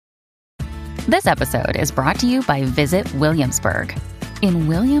This episode is brought to you by Visit Williamsburg. In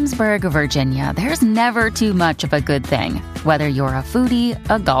Williamsburg, Virginia, there's never too much of a good thing. Whether you're a foodie,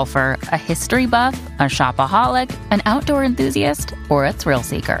 a golfer, a history buff, a shopaholic, an outdoor enthusiast, or a thrill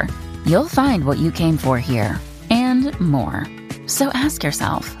seeker, you'll find what you came for here and more. So ask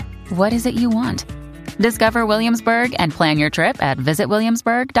yourself, what is it you want? Discover Williamsburg and plan your trip at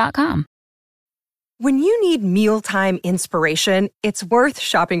visitwilliamsburg.com. When you need mealtime inspiration, it's worth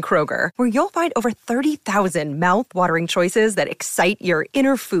shopping Kroger, where you'll find over 30,000 mouth-watering choices that excite your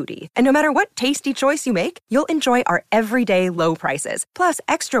inner foodie. And no matter what tasty choice you make, you'll enjoy our everyday low prices, plus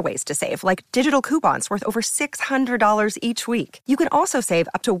extra ways to save, like digital coupons worth over $600 each week. You can also save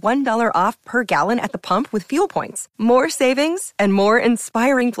up to $1 off per gallon at the pump with fuel points. More savings and more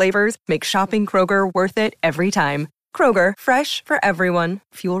inspiring flavors make shopping Kroger worth it every time. Kroger, fresh for everyone.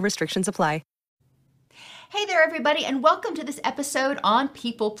 Fuel restrictions apply. Hey there, everybody, and welcome to this episode on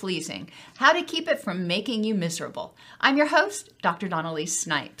people-pleasing, how to keep it from making you miserable. I'm your host, Dr. Dawn-Elise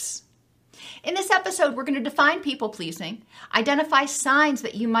Snipes. In this episode, we're going to define people-pleasing, identify signs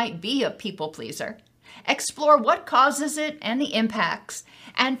that you might be a people-pleaser, explore what causes it and the impacts,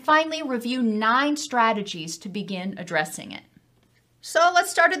 and finally review 9 strategies to begin addressing it. So let's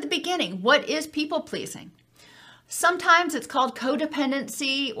start at the beginning. What is people-pleasing? Sometimes it's called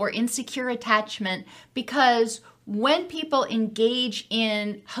codependency or insecure attachment because when people engage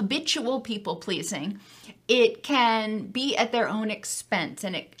in habitual people-pleasing, it can be at their own expense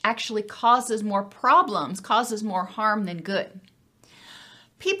and it actually causes more problems, causes more harm than good.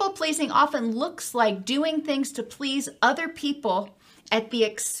 People-pleasing often looks like doing things to please other people at the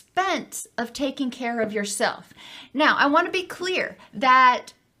expense of taking care of yourself. Now, I want to be clear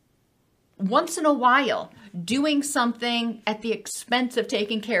that once in a while, doing something at the expense of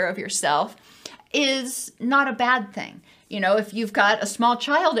taking care of yourself is not a bad thing. You know, if you've got a small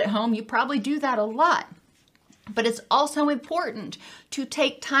child at home, you probably do that a lot. But it's also important to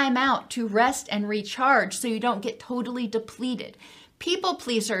take time out to rest and recharge so you don't get totally depleted. People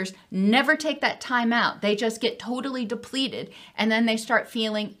pleasers never take that time out. They just get totally depleted and then they start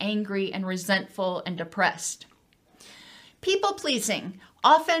feeling angry and resentful and depressed. People pleasing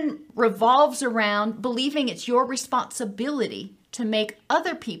often revolves around believing it's your responsibility to make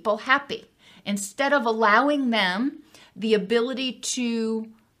other people happy instead of allowing them the ability to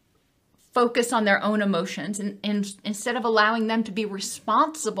focus on their own emotions and instead of allowing them to be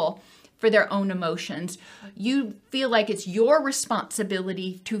responsible for their own emotions. You feel like it's your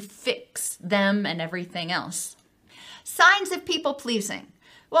responsibility to fix them and everything else. Signs of people pleasing.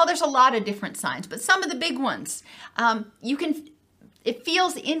 Well, there's a lot of different signs, but some of the big ones. It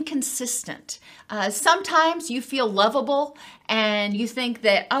feels inconsistent. Sometimes you feel lovable and you think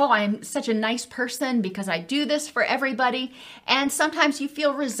that, oh, I'm such a nice person because I do this for everybody. And sometimes you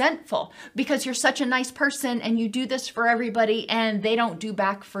feel resentful because you're such a nice person and you do this for everybody and they don't do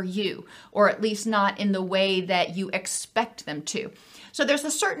back for you, or at least not in the way that you expect them to. So there's a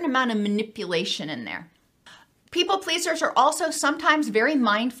certain amount of manipulation in there. People pleasers are also sometimes very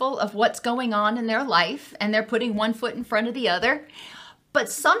mindful of what's going on in their life and they're putting one foot in front of the other.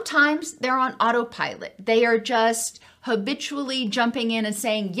 But sometimes they're on autopilot. They are just habitually jumping in and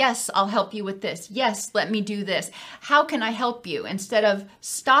saying, yes, I'll help you with this. Yes, let me do this. How can I help you? Instead of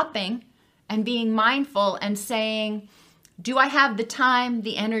stopping and being mindful and saying, do I have the time,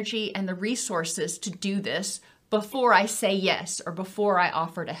 the energy, and the resources to do this before I say yes or before I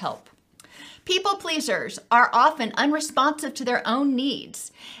offer to help? People pleasers are often unresponsive to their own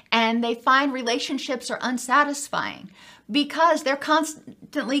needs, and they find relationships are unsatisfying because they're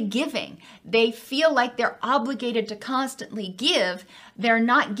constantly giving. They feel like they're obligated to constantly give. They're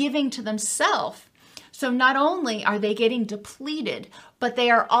not giving to themselves. So not only are they getting depleted, but they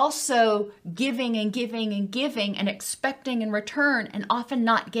are also giving and giving and giving and expecting in return and often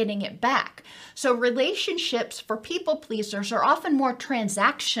not getting it back. So relationships for people pleasers are often more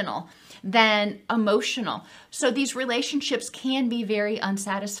transactional than emotional. So these relationships can be very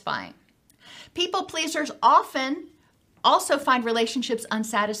unsatisfying. People pleasers often also find relationships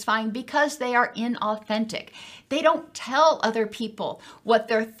unsatisfying because they are inauthentic. They don't tell other people what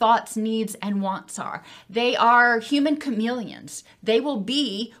their thoughts, needs, and wants are. They are human chameleons. They will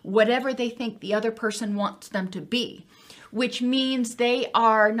be whatever they think the other person wants them to be, which means they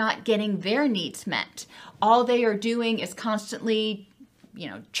are not getting their needs met. All they are doing is constantly,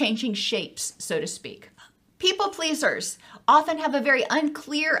 changing shapes, so to speak. People pleasers often have a very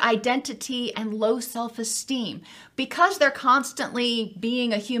unclear identity and low self-esteem. Because they're constantly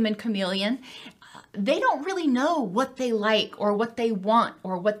being a human chameleon, they don't really know what they like or what they want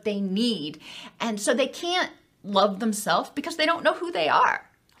or what they need. And so they can't love themselves because they don't know who they are.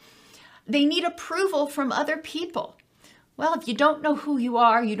 They need approval from other people. Well, if you don't know who you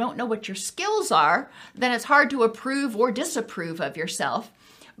are, you don't know what your skills are, then it's hard to approve or disapprove of yourself.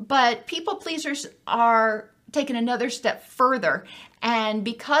 But people pleasers are taking another step further. And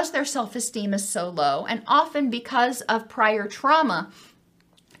because their self-esteem is so low, and often because of prior trauma,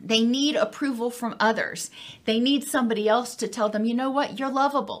 they need approval from others. They need somebody else to tell them, you know what, you're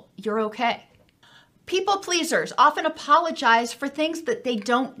lovable, you're okay. People pleasers often apologize for things that they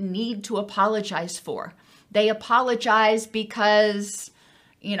don't need to apologize for. They apologize because,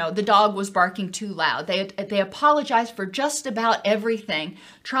 the dog was barking too loud. They apologize for just about everything,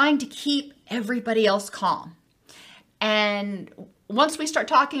 trying to keep everybody else calm. And once we start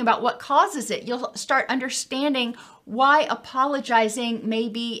talking about what causes it, you'll start understanding why apologizing may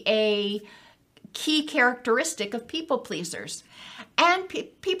be a key characteristic of people pleasers. And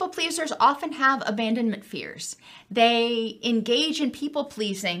people pleasers often have abandonment fears. They engage in people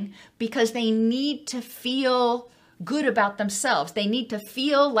pleasing because they need to feel good about themselves. They need to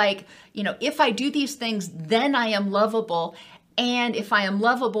feel like, if I do these things, then I am lovable. And if I am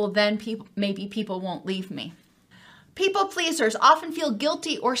lovable, then maybe people won't leave me. People pleasers often feel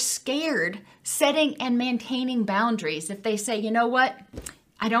guilty or scared setting and maintaining boundaries. If they say, you know what,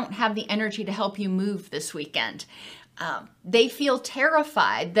 I don't have the energy to help you move this weekend. They feel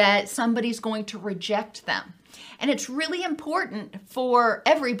terrified that somebody's going to reject them. And it's really important for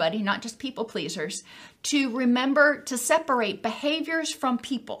everybody, not just people pleasers, to remember to separate behaviors from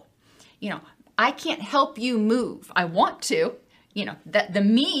people. I can't help you move. I want to. That the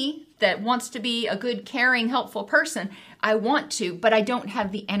me that wants to be a good, caring, helpful person, I want to, but I don't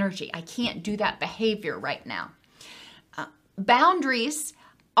have the energy. I can't do that behavior right now. Boundaries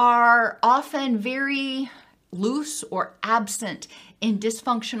are often very loose or absent in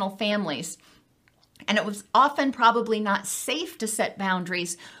dysfunctional families. And it was often probably not safe to set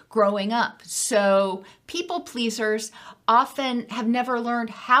boundaries growing up. So people pleasers often have never learned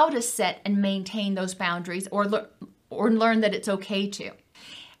how to set and maintain those boundaries or learn that it's okay to.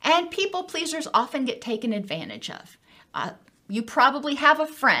 And people pleasers often get taken advantage of. You probably have a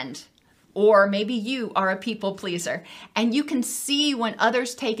friend, or maybe you are a people pleaser, and you can see when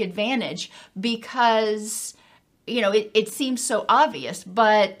others take advantage because, it seems so obvious,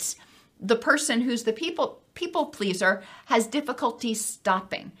 but the person who's the people pleaser has difficulty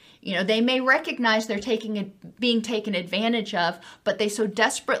stopping. They may recognize they're being taken advantage of, but they so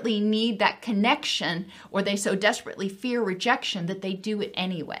desperately need that connection, or they so desperately fear rejection that they do it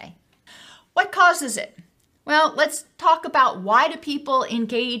anyway. What causes it? Well, let's talk about why do people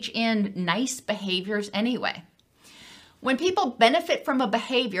engage in nice behaviors anyway. When people benefit from a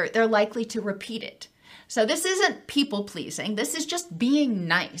behavior, they're likely to repeat it. So this isn't people pleasing. This is just being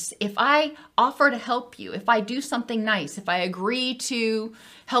nice. If I offer to help you, if I do something nice, if I agree to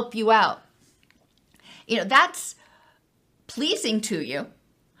help you out, that's pleasing to you,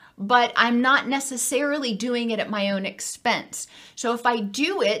 but I'm not necessarily doing it at my own expense. So if I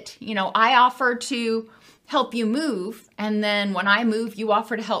do it, I offer to help you move, and then when I move, you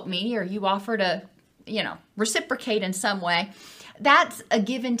offer to help me, or you offer to, reciprocate in some way, that's a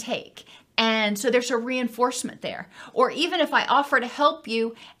give and take. And so there's a reinforcement there. Or even if I offer to help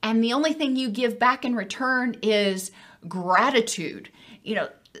you and the only thing you give back in return is gratitude,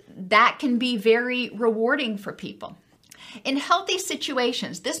 that can be very rewarding for people. In healthy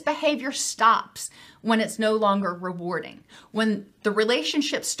situations, this behavior stops when it's no longer rewarding. When the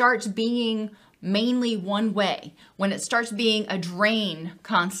relationship starts being mainly one way, when it starts being a drain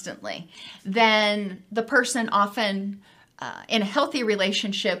constantly, then the person often in a healthy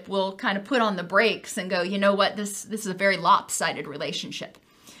relationship will kind of put on the brakes and go, you know what, this is a very lopsided relationship.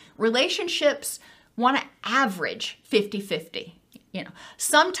 Relationships want to average 50-50.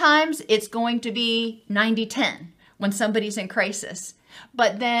 Sometimes it's going to be 90-10 when somebody's in crisis.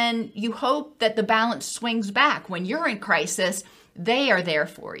 But then you hope that the balance swings back. When you're in crisis, they are there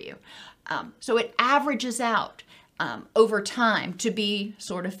for you. So it averages out over time to be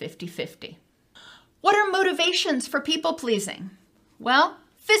sort of 50-50. What are motivations for people pleasing? Well,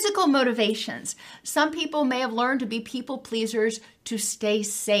 physical motivations. Some people may have learned to be people pleasers to stay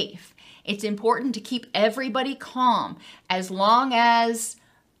safe. It's important to keep everybody calm. As long as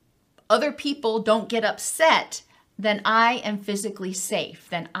other people don't get upset, then I am physically safe.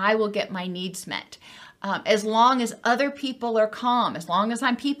 Then I will get my needs met. As long as other people are calm, as long as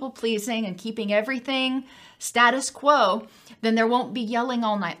I'm people pleasing and keeping everything status quo, then there won't be yelling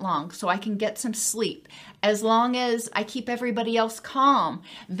all night long, so I can get some sleep. As long as I keep everybody else calm,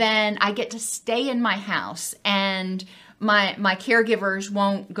 then I get to stay in my house and my caregivers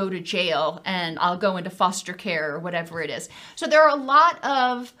won't go to jail and I'll go into foster care or whatever it is. So there are a lot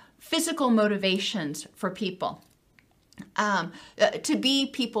of physical motivations for people to be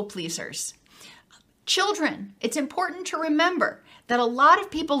people pleasers. Children, it's important to remember that a lot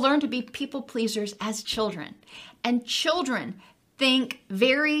of people learn to be people pleasers as children. And children think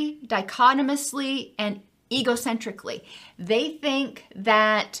very dichotomously and egocentrically. They think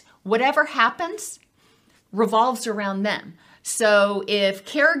that whatever happens revolves around them. So if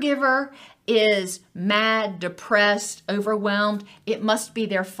caregiver is mad, depressed, overwhelmed, it must be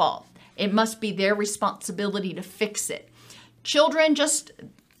their fault. It must be their responsibility to fix it. Children just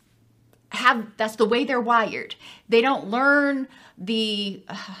that's the way they're wired. They don't learn the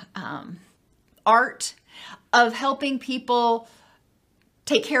art of helping people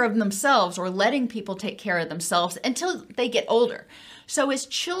take care of themselves or letting people take care of themselves until they get older. So as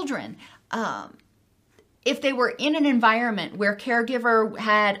children, if they were in an environment where caregiver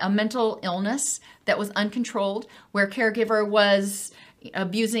had a mental illness that was uncontrolled, where caregiver was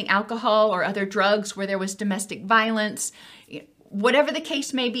abusing alcohol or other drugs, where there was domestic violence, whatever the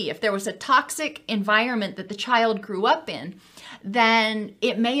case may be, if there was a toxic environment that the child grew up in, then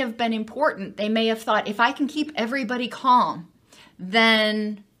it may have been important. They may have thought, if I can keep everybody calm,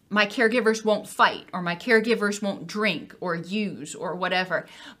 then my caregivers won't fight, or my caregivers won't drink or use or whatever.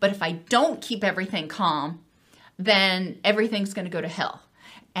 But if I don't keep everything calm, then everything's going to go to hell.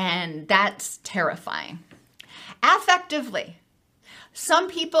 And that's terrifying. Affectively, some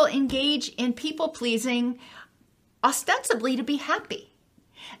people engage in people pleasing ostensibly to be happy.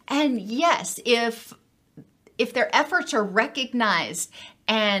 And yes, if their efforts are recognized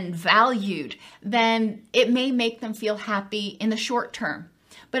and valued, then it may make them feel happy in the short term.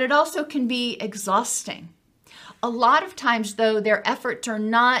 But it also can be exhausting. A lot of times, though, their efforts are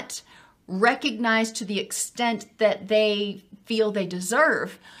not recognized to the extent that they feel they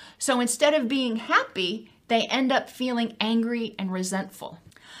deserve. So instead of being happy, they end up feeling angry and resentful.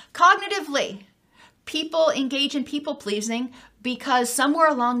 Cognitively, people engage in people pleasing because somewhere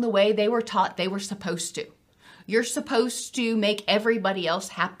along the way they were taught they were supposed to. You're supposed to make everybody else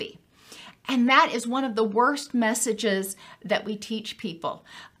happy. And that is one of the worst messages that we teach people.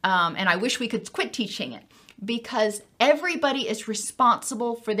 And I wish we could quit teaching it, because everybody is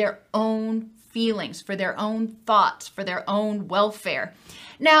responsible for their own feelings, for their own thoughts, for their own welfare.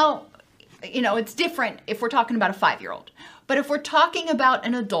 Now, it's different if we're talking about a 5-year-old. But if we're talking about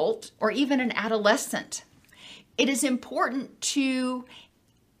an adult or even an adolescent, it is important to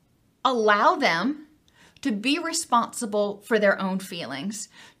allow them to be responsible for their own feelings,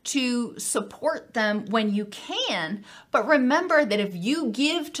 to support them when you can. But remember that if you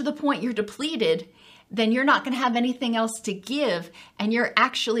give to the point you're depleted, then you're not going to have anything else to give, and you're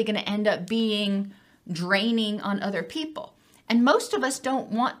actually going to end up being draining on other people. And most of us don't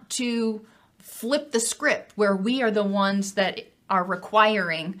want to flip the script where we are the ones that are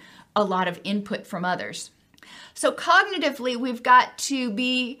requiring a lot of input from others. So cognitively, we've got to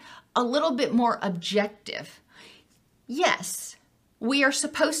be a little bit more objective. Yes, we are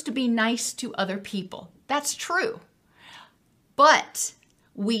supposed to be nice to other people. That's true. But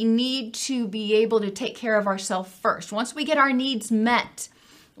we need to be able to take care of ourselves first. Once we get our needs met,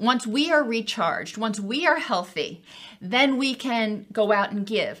 once we are recharged, once we are healthy, then we can go out and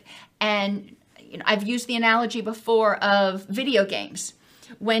give. And I've used the analogy before of video games.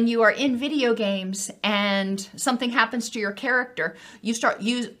 When you are in video games and something happens to your character, you start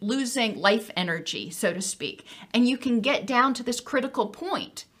losing life energy, so to speak, and you can get down to this critical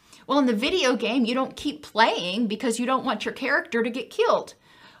point. Well, in the video game, you don't keep playing because you don't want your character to get killed.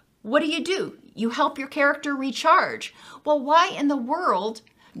 What do? You help your character recharge. Well, why in the world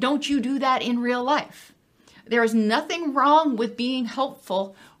don't you do that in real life? There is nothing wrong with being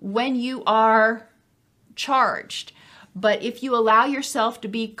helpful when you are charged. But if you allow yourself to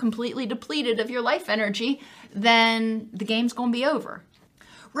be completely depleted of your life energy, then the game's going to be over.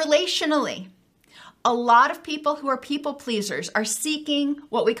 Relationally, a lot of people who are people pleasers are seeking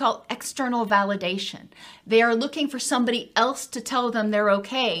what we call external validation. They are looking for somebody else to tell them they're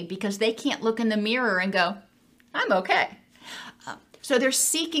okay because they can't look in the mirror and go, I'm okay. So they're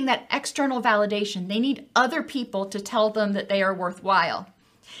seeking that external validation. They need other people to tell them that they are worthwhile.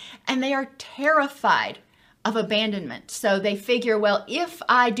 And they are terrified of abandonment. So they figure, well, if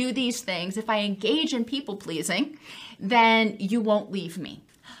I do these things, if I engage in people pleasing, then you won't leave me.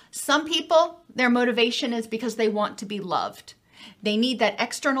 Some people, their motivation is because they want to be loved. They need that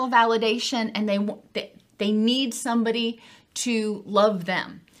external validation, and they need somebody to love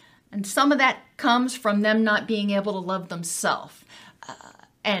them. And some of that comes from them not being able to love themselves.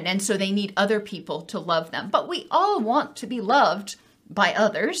 And so they need other people to love them. But we all want to be loved by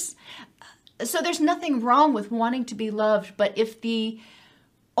others. So there's nothing wrong with wanting to be loved, but if the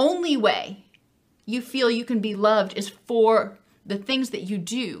only way you feel you can be loved is for the things that you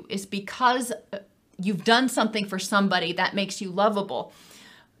do, is because you've done something for somebody that makes you lovable,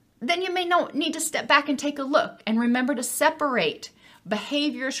 then you may need to step back and take a look and remember to separate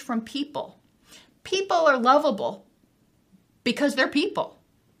behaviors from people. People are lovable because they're people.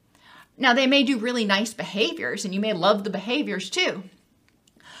 Now, they may do really nice behaviors, and you may love the behaviors too,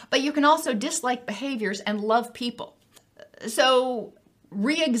 but you can also dislike behaviors and love people. So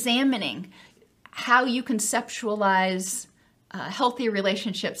re-examining how you conceptualize healthy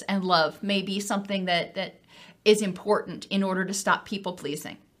relationships and love may be something that is important in order to stop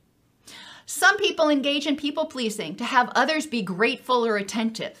people-pleasing. Some people engage in people-pleasing to have others be grateful or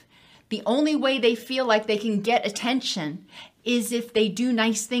attentive. The only way they feel like they can get attention is if they do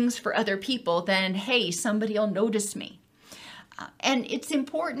nice things for other people, then, hey, somebody will notice me. And it's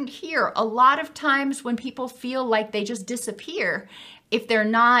important here. A lot of times when people feel like they just disappear, if they're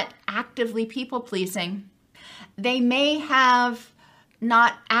not actively people-pleasing, they may have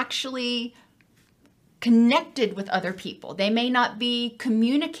not actually connected with other people. They may not be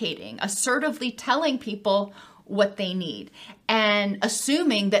communicating, assertively telling people what they need, and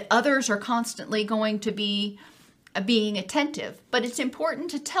assuming that others are constantly going to be being attentive. But it's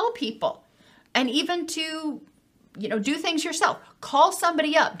important to tell people, and even to, do things yourself. Call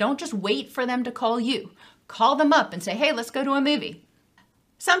somebody up. Don't just wait for them to call you. Call them up and say, hey, let's go to a movie.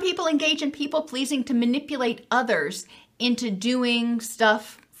 Some people engage in people-pleasing to manipulate others into doing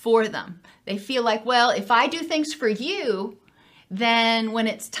stuff for them. They feel like, well, if I do things for you, then when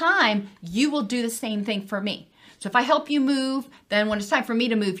it's time, you will do the same thing for me. So if I help you move, then when it's time for me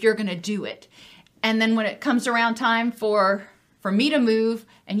to move, you're going to do it. And then when it comes around time for me to move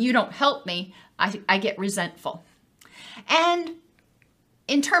and you don't help me, I get resentful. And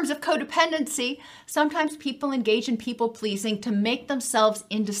in terms of codependency, sometimes people engage in people-pleasing to make themselves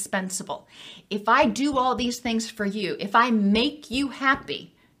indispensable. If I do all these things for you, if I make you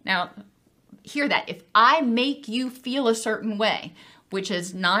happy, now hear that, if I make you feel a certain way, which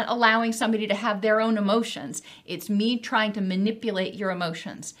is not allowing somebody to have their own emotions, it's me trying to manipulate your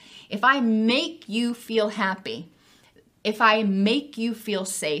emotions. If I make you feel happy, if I make you feel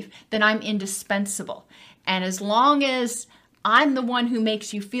safe, then I'm indispensable. And as long as I'm the one who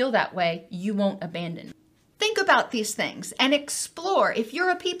makes you feel that way, you won't abandon me. Think about these things and explore. If you're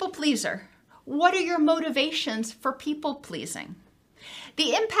a people pleaser, what are your motivations for people pleasing?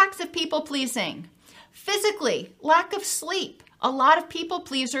 The impacts of people pleasing. Physically, lack of sleep. A lot of people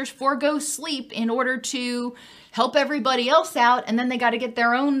pleasers forego sleep in order to help everybody else out, and then they got to get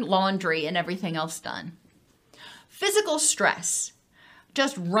their own laundry and everything else done. Physical stress.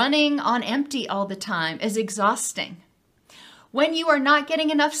 Just running on empty all the time is exhausting. When you are not getting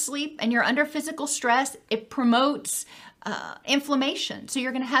enough sleep and you're under physical stress, it promotes inflammation. So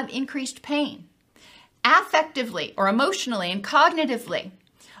you're going to have increased pain. Affectively or emotionally and cognitively,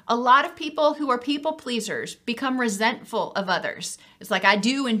 a lot of people who are people pleasers become resentful of others. It's like I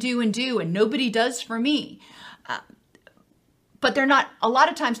do and do and do and nobody does for me. But a lot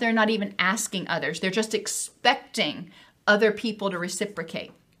of times they're not even asking others. They're just expecting other people to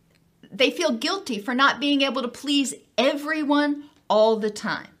reciprocate. They feel guilty for not being able to please everyone all the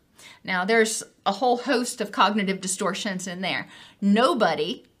time. Now, there's a whole host of cognitive distortions in there.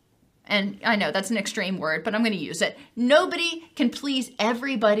 Nobody, and I know that's an extreme word, but I'm going to use it. Nobody can please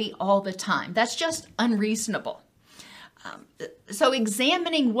everybody all the time. That's just unreasonable. So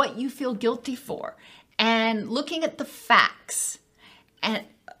examining what you feel guilty for and looking at the facts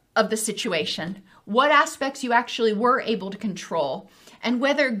of the situation, what aspects you actually were able to control, and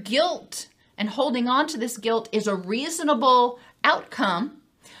whether guilt and holding on to this guilt is a reasonable outcome,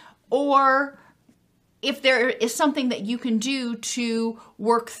 or if there is something that you can do to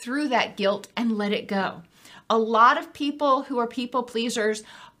work through that guilt and let it go. A lot of people who are people pleasers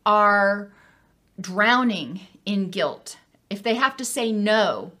are drowning in guilt. If they have to say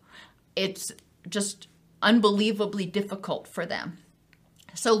no, it's just unbelievably difficult for them.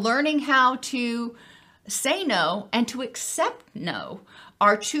 So learning how to say no and to accept no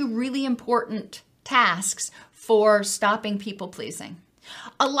are two really important tasks for stopping people pleasing.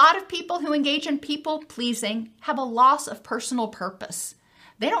 A lot of people who engage in people pleasing have a loss of personal purpose.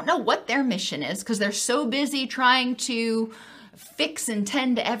 They don't know what their mission is because they're so busy trying to fix and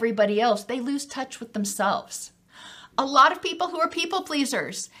tend to everybody else, they lose touch with themselves. A lot of people who are people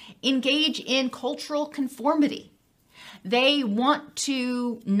pleasers engage in cultural conformity. They want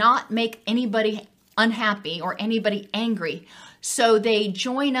to not make anybody unhappy or anybody angry, so they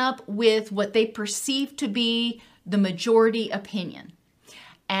join up with what they perceive to be the majority opinion.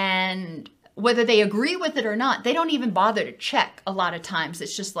 And whether they agree with it or not, they don't even bother to check a lot of times.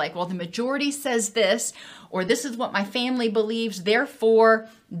 It's just like, well, the majority says this, or this is what my family believes, therefore,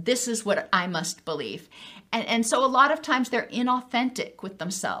 this is what I must believe. And so a lot of times they're inauthentic with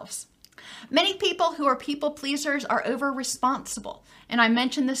themselves. Many people who are people pleasers are over-responsible. And I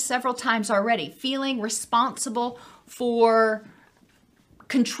mentioned this several times already, feeling responsible for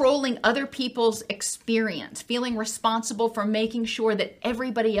controlling other people's experience, feeling responsible for making sure that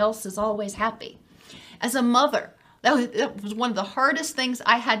everybody else is always happy. As a mother, that was one of the hardest things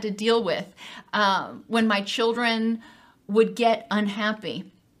I had to deal with when my children would get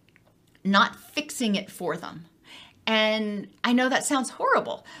unhappy, not fixing it for them. And I know that sounds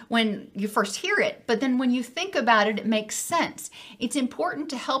horrible when you first hear it, but then when you think about it, it makes sense. It's important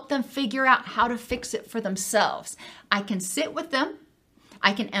to help them figure out how to fix it for themselves. I can sit with them.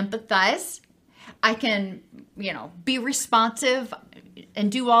 I can empathize. I can, be responsive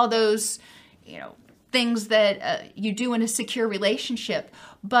and do all those, things that you do in a secure relationship.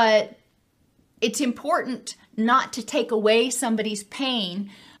 But it's important not to take away somebody's pain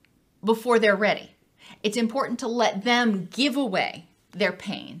before they're ready. It's important to let them give away their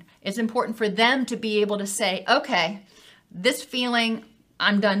pain. It's important for them to be able to say, okay, this feeling,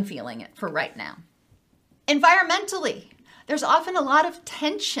 I'm done feeling it for right now. Environmentally, there's often a lot of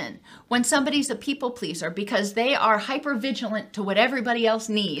tension when somebody's a people pleaser because they are hyper-vigilant to what everybody else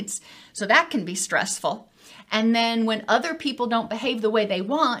needs. So that can be stressful. And then when other people don't behave the way they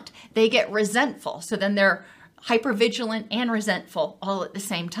want, they get resentful. So then they're hyper-vigilant and resentful all at the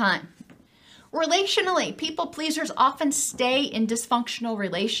same time. Relationally, people pleasers often stay in dysfunctional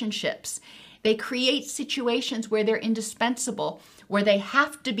relationships. They create situations where they're indispensable, where they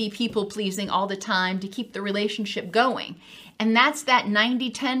have to be people pleasing all the time to keep the relationship going. And that's that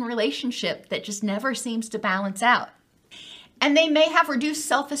 90-10 relationship that just never seems to balance out. And they may have reduced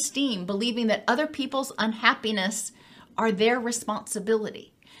self-esteem, believing that other people's unhappiness are their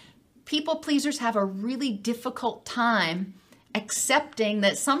responsibility. People pleasers have a really difficult time accepting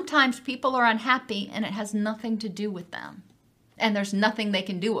that sometimes people are unhappy and it has nothing to do with them. And there's nothing they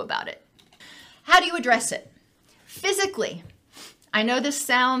can do about it. How do you address it? Physically, I know this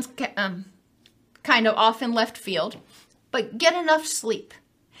sounds kind of off in left field, but get enough sleep.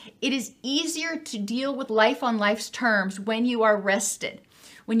 It is easier to deal with life on life's terms when you are rested.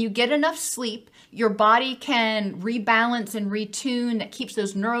 When you get enough sleep, your body can rebalance and retune. That keeps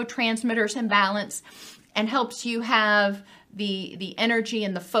those neurotransmitters in balance and helps you have the energy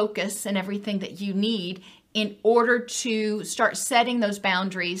and the focus and everything that you need in order to start setting those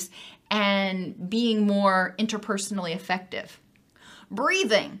boundaries and being more interpersonally effective.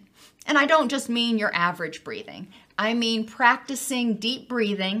 Breathing. And I don't just mean your average breathing. I mean practicing deep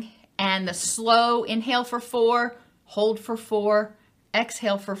breathing and the slow inhale for 4, hold for 4,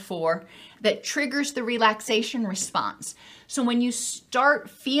 exhale for 4, that triggers the relaxation response. So when you start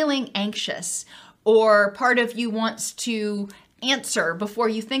feeling anxious or part of you wants to answer before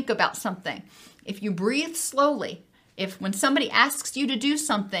you think about something, if you breathe slowly, when somebody asks you to do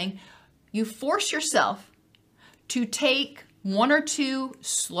something, you force yourself to take 1 or 2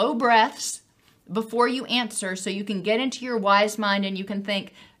 slow breaths before you answer so you can get into your wise mind and you can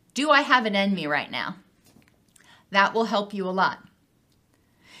think, do I have it in me right now? That will help you a lot.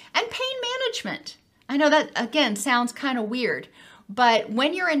 And pain management. I know that, again, sounds kind of weird, but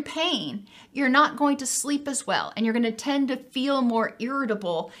when you're in pain, you're not going to sleep as well, and you're going to tend to feel more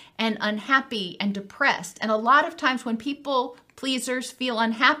irritable and unhappy and depressed. And a lot of times when people pleasers feel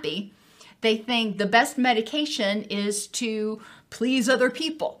unhappy, they think the best medication is to please other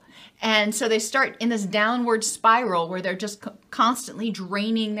people. And so they start in this downward spiral where they're just constantly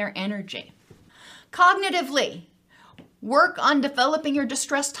draining their energy. Cognitively, work on developing your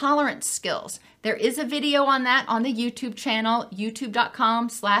distress tolerance skills. There is a video on that on the YouTube channel,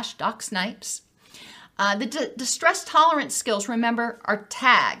 youtube.com/DocSnipes. The distress tolerance skills, remember, are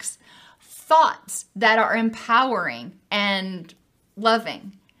tags, thoughts that are empowering and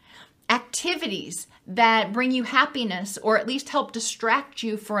loving, activities that bring you happiness or at least help distract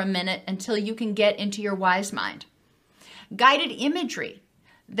you for a minute until you can get into your wise mind. Guided imagery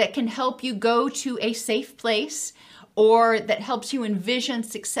that can help you go to a safe place or that helps you envision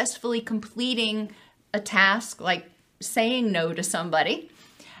successfully completing a task like saying no to somebody.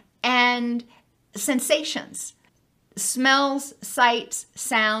 And sensations, smells, sights,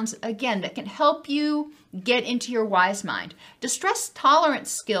 sounds, again, that can help you get into your wise mind. Distress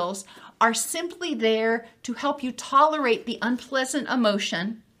tolerance skills are simply there to help you tolerate the unpleasant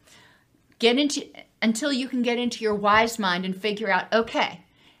emotion, until you can get into your wise mind and figure out, okay,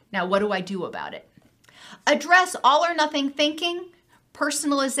 now what do I do about it? Address all or nothing thinking,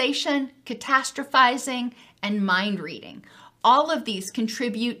 personalization, catastrophizing, and mind reading. All of these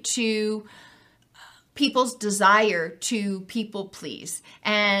contribute to people's desire to people please.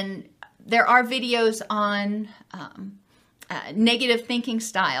 And there are videos on negative thinking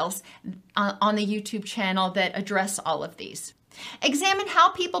styles on the YouTube channel that address all of these. Examine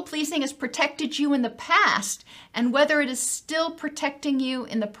how people pleasing has protected you in the past and whether it is still protecting you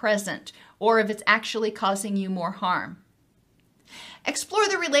in the present or if it's actually causing you more harm. Explore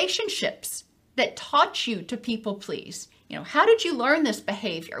the relationships that taught you to people please. How did you learn this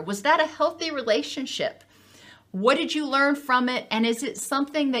behavior? Was that a healthy relationship? What did you learn from it? And is it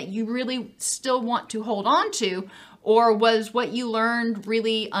something that you really still want to hold on to? Or was what you learned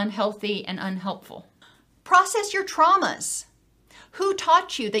really unhealthy and unhelpful? Process your traumas. Who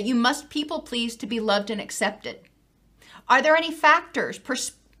taught you that you must people please to be loved and accepted? Are there any factors,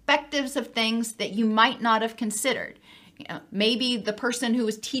 perspectives of things that you might not have considered? Maybe the person who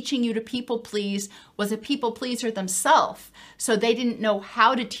was teaching you to people please was a people pleaser themselves, so they didn't know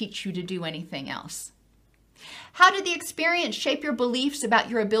how to teach you to do anything else. How did the experience shape your beliefs about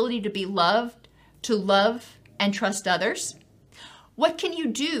your ability to be loved, to love, and trust others? What can you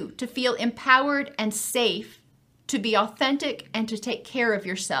do to feel empowered and safe, to be authentic and to take care of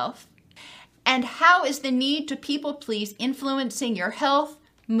yourself? And how is the need to people please influencing your health,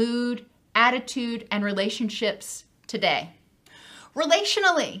 mood, attitude, and relationships today?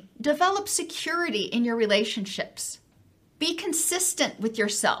 Relationally, develop security in your relationships. Be consistent with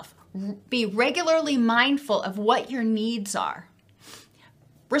yourself. Be regularly mindful of what your needs are.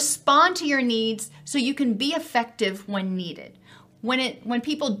 Respond to your needs so you can be effective when needed. When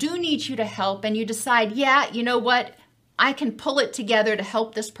people do need you to help and you decide, yeah, you know what, I can pull it together to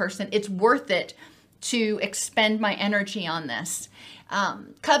help this person, it's worth it to expend my energy on this.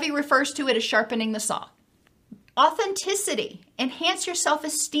 Covey refers to it as sharpening the saw. Authenticity. Enhance your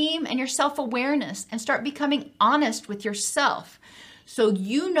self-esteem and your self-awareness and start becoming honest with yourself so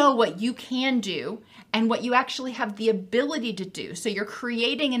you know what you can do and what you actually have the ability to do. So you're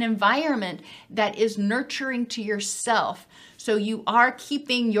creating an environment that is nurturing to yourself so you are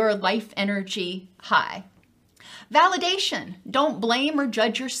keeping your life energy high. Validation. Don't blame or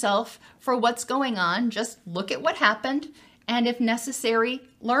judge yourself for what's going on. Just look at what happened and if necessary,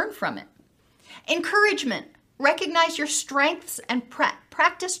 learn from it. Encouragement. Recognize your strengths and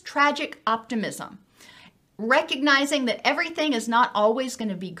practice tragic optimism. Recognizing that everything is not always going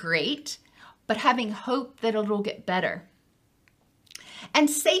to be great, but having hope that it'll get better.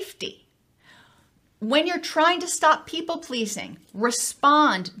 And safety. When you're trying to stop people pleasing,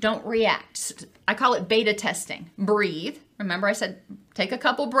 respond, don't react. I call it beta testing. Breathe. Remember I said take a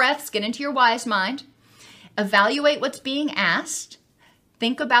couple breaths, get into your wise mind. Evaluate what's being asked.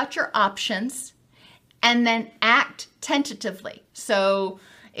 Think about your options. And then act tentatively. So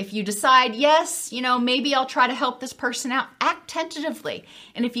if you decide, yes, maybe I'll try to help this person out, act tentatively.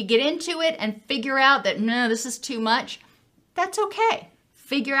 And if you get into it and figure out that, no, this is too much, that's okay.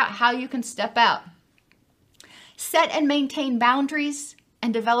 Figure out how you can step out. Set and maintain boundaries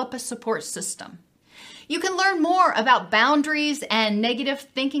and develop a support system. You can learn more about boundaries and negative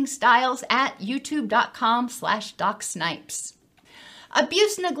thinking styles at youtube.com/DocSnipes.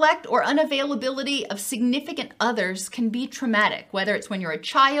 Abuse, neglect, or unavailability of significant others can be traumatic, whether it's when you're a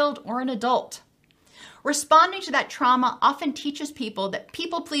child or an adult. Responding to that trauma often teaches people that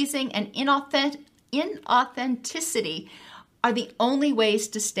people-pleasing and inauthenticity are the only ways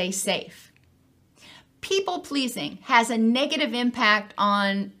to stay safe. People-pleasing has a negative impact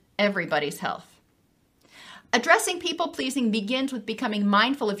on everybody's health. Addressing people-pleasing begins with becoming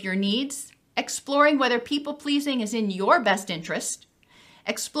mindful of your needs, exploring whether people-pleasing is in your best interest,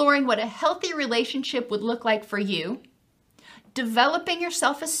 exploring what a healthy relationship would look like for you, developing your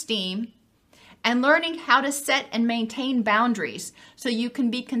self-esteem, and learning how to set and maintain boundaries so you can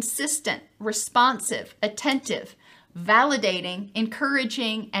be consistent, responsive, attentive, validating,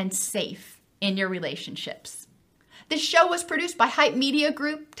 encouraging, and safe in your relationships. This show was produced by Hype Media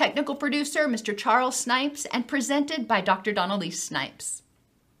Group, technical producer Mr. Charles Snipes, and presented by Dr. Dawn-Elise Snipes.